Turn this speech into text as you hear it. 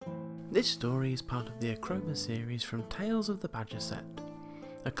This story is part of the Acroma series from Tales of the Badger Set,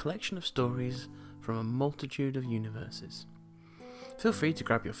 a collection of stories from a multitude of universes. Feel free to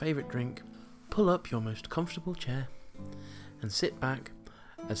grab your favourite drink, pull up your most comfortable chair, and sit back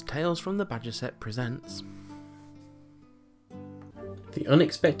as Tales from the Badger Set presents The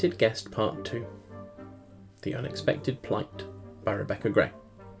Unexpected Guest Part 2, The Unexpected Plight by Rebecca Gray.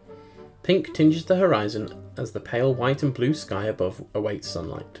 Pink tinges the horizon as the pale white and blue sky above awaits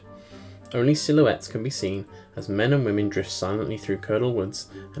sunlight. Only silhouettes can be seen as men and women drift silently through Curdle Woods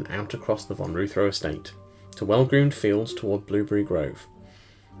and out across the Von Ruthrow estate, to well-groomed fields toward Blueberry Grove.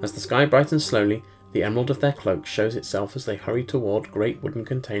 As the sky brightens slowly, the emerald of their cloaks shows itself as they hurry toward great wooden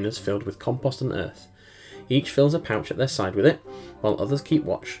containers filled with compost and earth. Each fills a pouch at their side with it, while others keep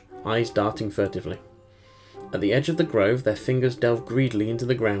watch, eyes darting furtively. At the edge of the grove, their fingers delve greedily into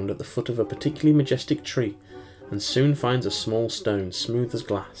the ground at the foot of a particularly majestic tree, and soon finds a small stone, smooth as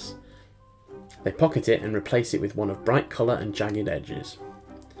glass. They pocket it and replace it with one of bright colour and jagged edges.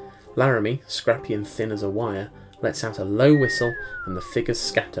 Laramie, scrappy and thin as a wire, lets out a low whistle and the figures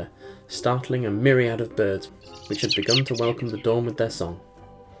scatter, startling a myriad of birds which had begun to welcome the dawn with their song.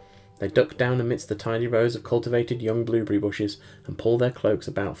 They duck down amidst the tidy rows of cultivated young blueberry bushes and pull their cloaks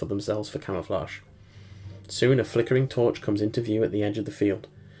about for themselves for camouflage. Soon a flickering torch comes into view at the edge of the field.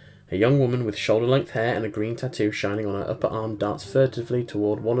 A young woman with shoulder-length hair and a green tattoo shining on her upper arm darts furtively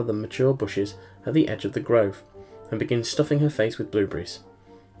toward one of the mature bushes at the edge of the grove, and begins stuffing her face with blueberries.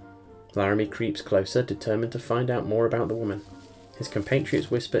 Laramie creeps closer, determined to find out more about the woman. His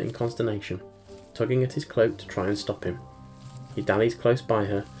compatriots whisper in consternation, tugging at his cloak to try and stop him. He dallies close by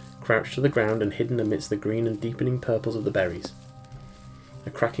her, crouched to the ground and hidden amidst the green and deepening purples of the berries. A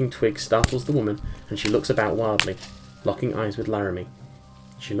cracking twig startles the woman, and she looks about wildly, locking eyes with Laramie.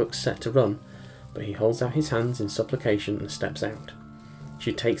 She looks set to run, but he holds out his hands in supplication and steps out.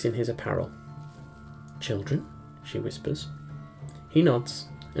 She takes in his apparel. "Children?" she whispers. He nods,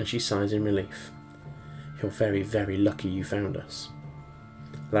 and she sighs in relief. "You're very, very lucky you found us."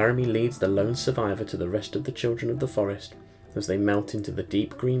 Laramie leads the lone survivor to the rest of the children of the forest as they melt into the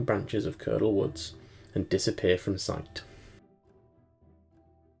deep green branches of Curdle Woods and disappear from sight.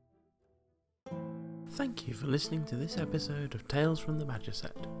 Thank you for listening to this episode of Tales from the Badger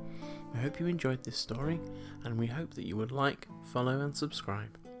Set. We hope you enjoyed this story, and we hope that you would like, follow and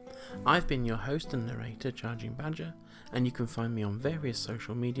subscribe. I've been your host and narrator, Charging Badger, and you can find me on various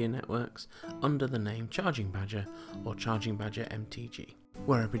social media networks under the name Charging Badger or Charging Badger MTG,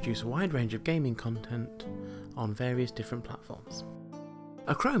 where I produce a wide range of gaming content on various different platforms.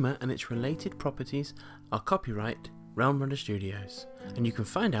 Acroma and its related properties are copyright Realm Runner Studios, and you can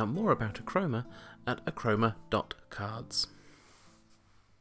find out more about Acroma at acroma.cards.